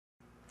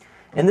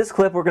In this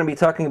clip, we're going to be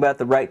talking about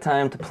the right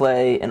time to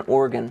play an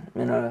organ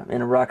in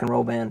a rock and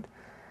roll band.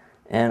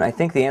 And I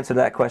think the answer to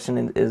that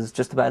question is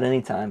just about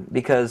any time,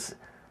 because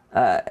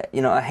a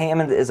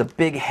Hammond is a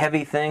big,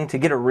 heavy thing. To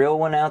get a real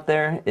one out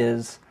there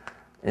is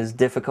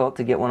difficult.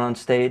 To get one on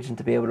stage and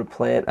to be able to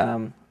play it,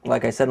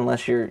 like I said,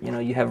 unless you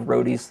have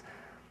roadies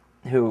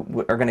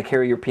who are going to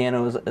carry your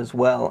piano as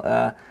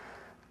well.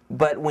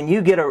 But when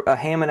you get a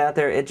Hammond out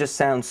there, it just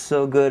sounds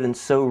so good and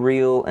so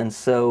real, and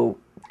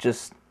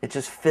it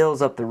just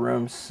fills up the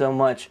room so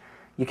much.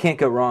 You can't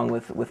go wrong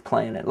with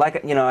playing it.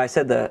 Like I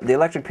said, the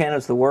electric piano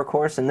is the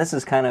workhorse, and this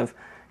is kind of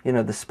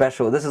the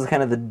special. This is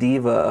kind of the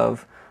diva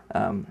of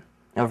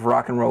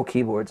rock and roll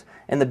keyboards.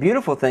 And the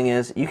beautiful thing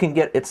is you can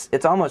get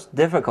it's almost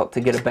difficult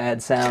to get a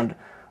bad sound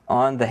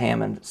on the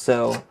Hammond.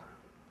 So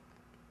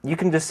you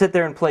can just sit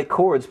there and play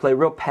chords, play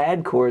real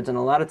pad chords, and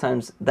a lot of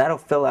times that'll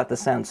fill out the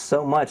sound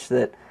so much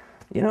that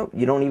you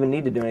don't even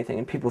need to do anything,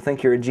 and people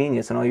think you're a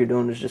genius, and all you're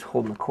doing is just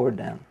holding the chord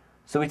down.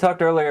 So we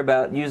talked earlier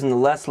about using the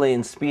Leslie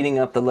and speeding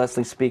up the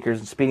Leslie speakers,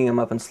 and speeding them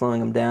up and slowing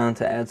them down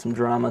to add some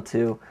drama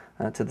to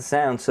the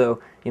sound.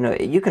 So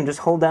you can just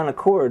hold down a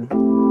chord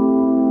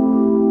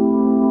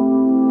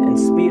and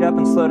speed up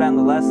and slow down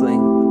the Leslie.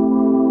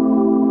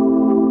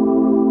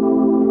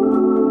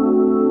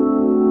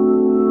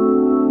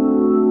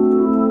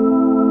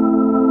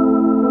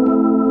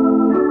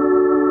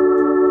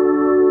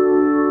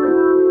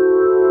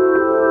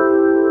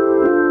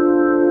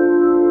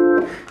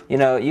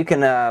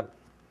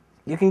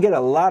 You can get a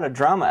lot of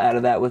drama out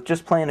of that with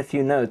just playing a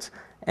few notes.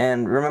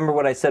 And remember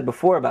what I said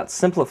before about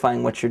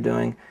simplifying what you're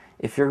doing.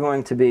 If you're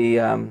going to be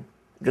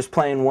just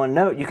playing one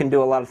note, you can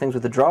do a lot of things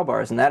with the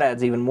drawbars, and that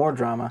adds even more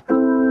drama.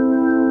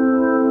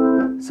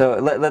 So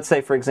let's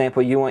say, for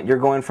example, you're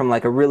going from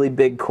like a really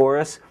big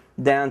chorus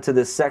down to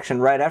this section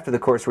right after the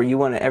chorus where you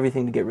want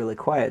everything to get really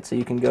quiet. So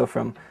you can go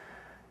from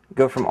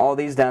all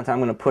these down to, I'm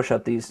going to push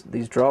up these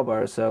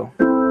drawbars. So.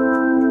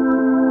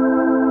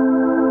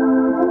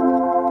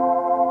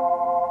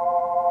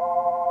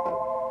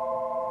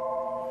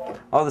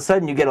 All of a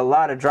sudden you get a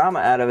lot of drama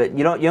out of it.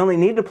 You only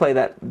need to play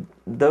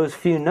those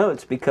few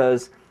notes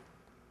because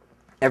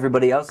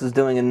everybody else is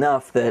doing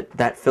enough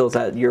that fills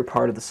out your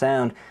part of the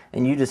sound,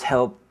 and you just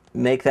help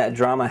make that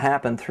drama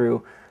happen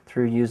through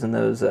using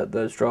those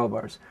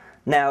drawbars.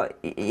 Now,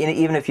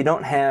 even if you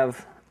don't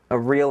have a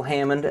real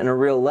Hammond and a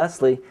real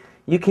Leslie,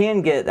 you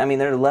can get. I mean,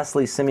 there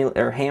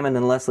are Hammond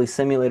and Leslie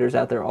simulators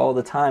out there all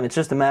the time. It's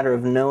just a matter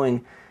of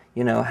knowing,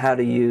 how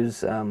to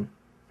use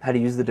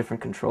the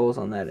different controls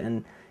on that.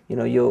 And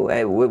you'll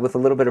with a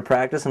little bit of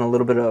practice and a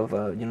little bit of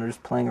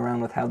just playing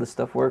around with how this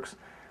stuff works,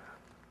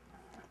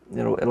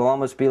 it'll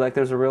almost be like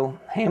there's a real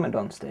Hammond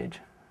on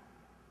stage.